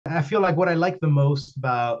I feel like what I like the most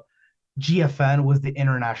about GFN was the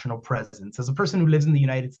international presence. As a person who lives in the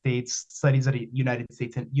United States, studies at a United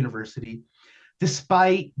States university,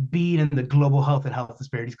 despite being in the global health and health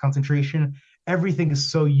disparities concentration, everything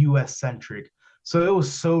is so US centric. So it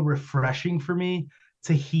was so refreshing for me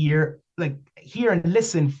to hear and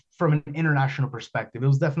listen from an international perspective. It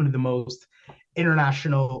was definitely the most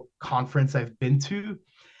international conference I've been to.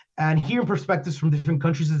 And hearing perspectives from different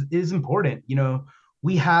countries is important.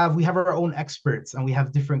 We have our own experts and we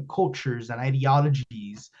have different cultures and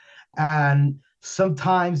ideologies. And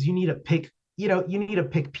sometimes you need to pick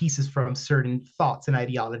pieces from certain thoughts and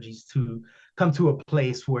ideologies to come to a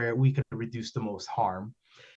place where we could reduce the most harm.